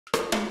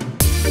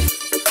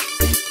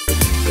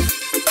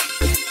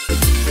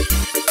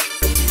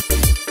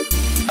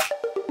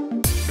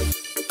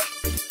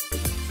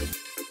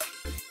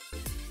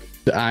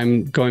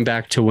I'm going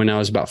back to when I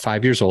was about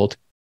 5 years old,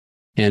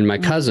 and my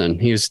cousin,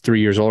 he was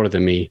 3 years older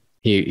than me.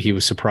 He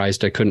was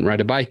surprised I couldn't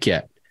ride a bike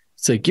yet.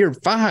 It's like, you're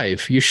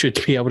 5, you should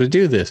be able to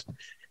do this.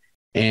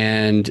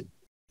 And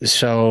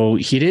so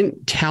he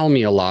didn't tell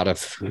me a lot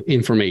of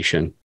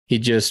information. He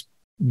just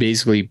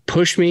basically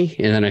pushed me,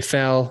 and then I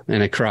fell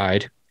and I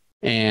cried,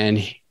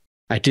 and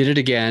I did it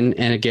again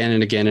and again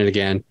and again and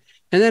again.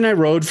 And then I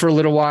rode for a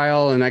little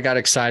while and I got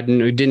excited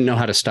and I didn't know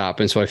how to stop.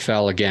 And so I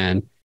fell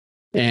again.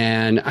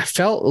 And I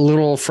felt a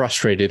little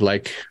frustrated,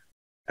 like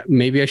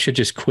maybe I should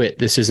just quit.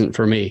 This isn't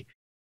for me.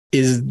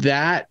 Is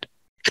that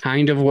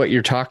kind of what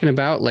you're talking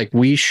about? Like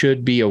we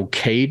should be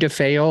okay to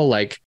fail,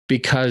 like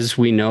because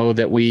we know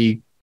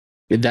that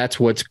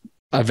that's what's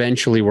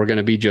eventually we're going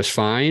to be just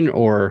fine?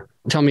 Or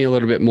tell me a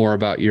little bit more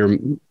about your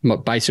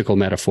bicycle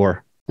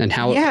metaphor and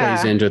how it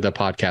plays into the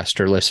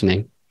podcaster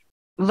listening.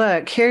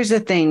 Look, here's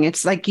the thing.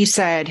 It's like you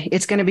said,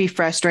 it's going to be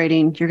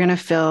frustrating. You're going to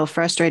feel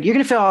frustrated. You're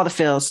going to feel all the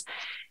feels.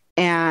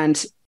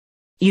 And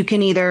you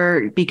can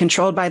either be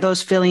controlled by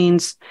those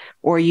feelings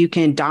or you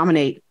can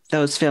dominate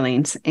those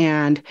feelings.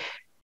 And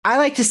I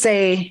like to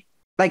say,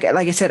 like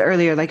I said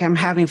earlier, like I'm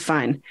having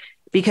fun,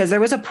 because there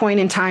was a point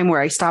in time where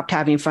I stopped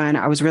having fun.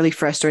 I was really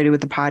frustrated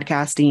with the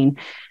podcasting.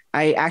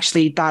 I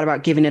actually thought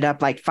about giving it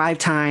up like 5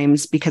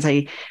 times because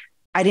I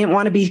didn't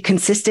want to be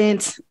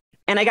consistent.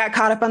 And I got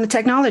caught up on the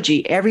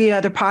technology. Every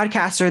other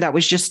podcaster that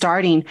was just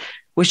starting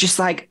was just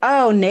like,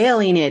 oh,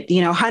 nailing it,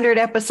 100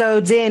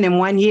 episodes in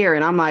 1 year.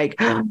 And I'm like,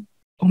 oh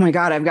my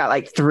God, I've got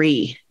like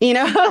 3,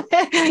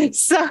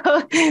 So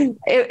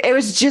it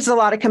was just a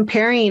lot of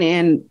comparing.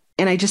 And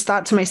I just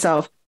thought to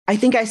myself, I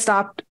think I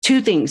stopped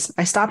 2 things.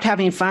 I stopped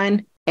having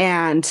fun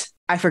and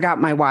I forgot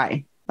my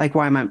why, like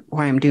why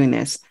I'm doing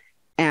this.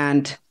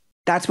 And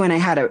that's when I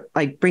had to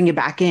like bring it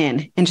back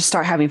in and just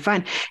start having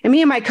fun. And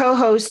me and my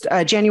co-host,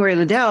 January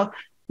Liddell,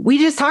 we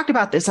just talked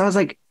about this. I was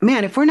like,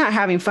 man, if we're not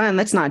having fun,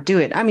 let's not do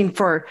it. I mean,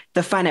 for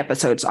the fun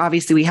episodes,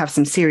 obviously we have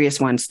some serious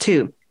ones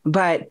too,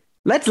 but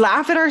let's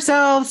laugh at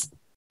ourselves.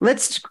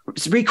 Let's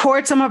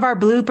record some of our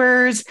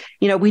bloopers.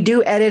 We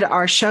do edit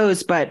our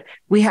shows, but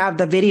we have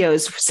the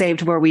videos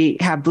saved where we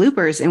have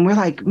bloopers, and we're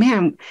like,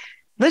 man,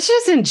 let's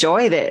just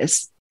enjoy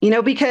this,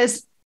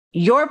 because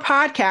your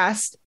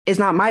podcast is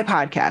not my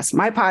podcast.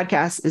 My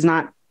podcast is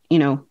not,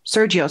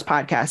 Sergio's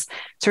podcast.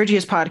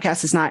 Sergio's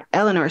podcast is not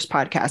Eleanor's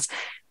podcast.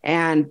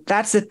 And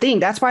that's the thing.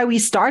 That's why we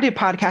started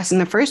podcasts in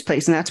the first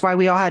place. And that's why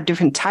we all had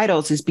different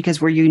titles, is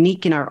because we're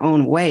unique in our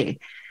own way.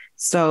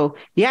 So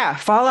yeah,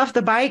 fall off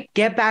the bike,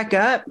 get back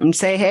up and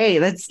say,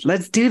 hey,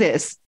 let's do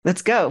this.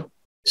 Let's go.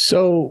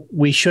 So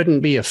we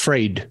shouldn't be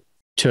afraid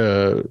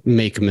to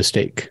make a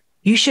mistake.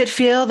 You should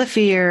feel the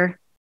fear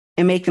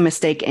and make the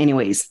mistake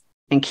anyways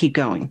and keep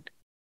going.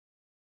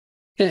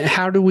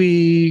 How do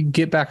we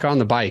get back on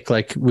the bike?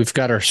 Like we've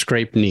got our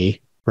scraped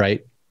knee,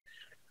 right?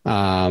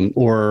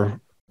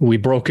 Or we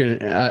broke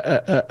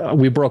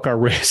our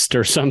wrist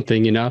or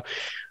something,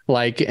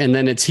 like, and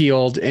then it's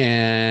healed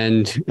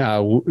and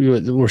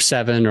we're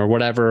 7 or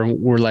whatever.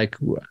 We're like,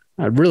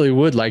 I really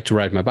would like to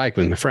ride my bike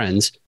with my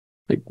friends.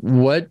 Like,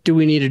 what do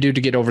we need to do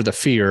to get over the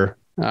fear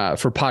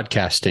for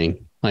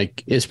podcasting?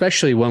 Like,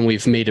 especially when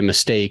we've made a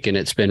mistake and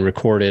it's been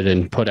recorded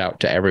and put out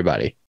to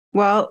everybody.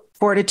 Well,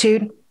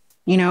 fortitude.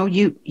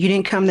 You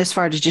didn't come this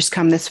far to just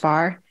come this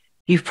far.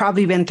 You've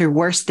probably been through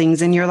worse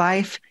things in your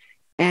life.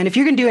 And if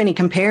you're going to do any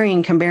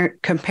comparing,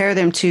 compare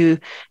them to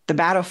the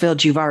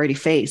battlefield you've already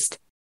faced.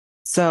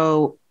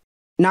 So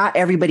not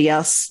everybody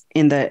else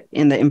in the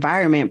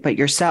environment, but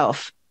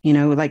yourself,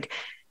 like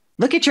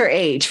look at your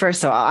age.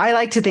 First of all, I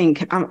like to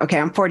think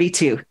I'm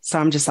 42. So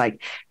I'm just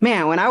like,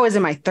 man, when I was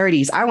in my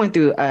 30s, I went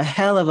through a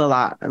hell of a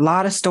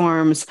lot of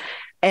storms.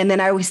 And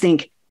then I always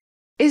think,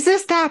 is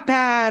this that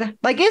bad?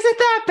 Like, is it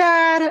that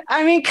bad?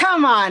 I mean,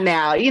 come on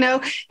now,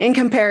 in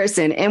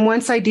comparison. And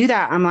once I do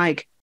that, I'm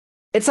like,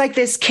 it's like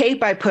this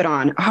cape I put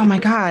on. Oh my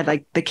God,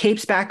 like the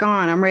cape's back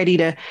on. I'm ready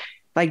to,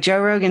 like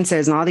Joe Rogan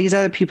says, and all these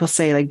other people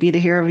say, like, be the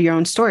hero of your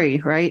own story,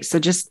 right? So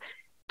just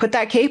put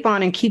that cape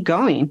on and keep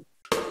going.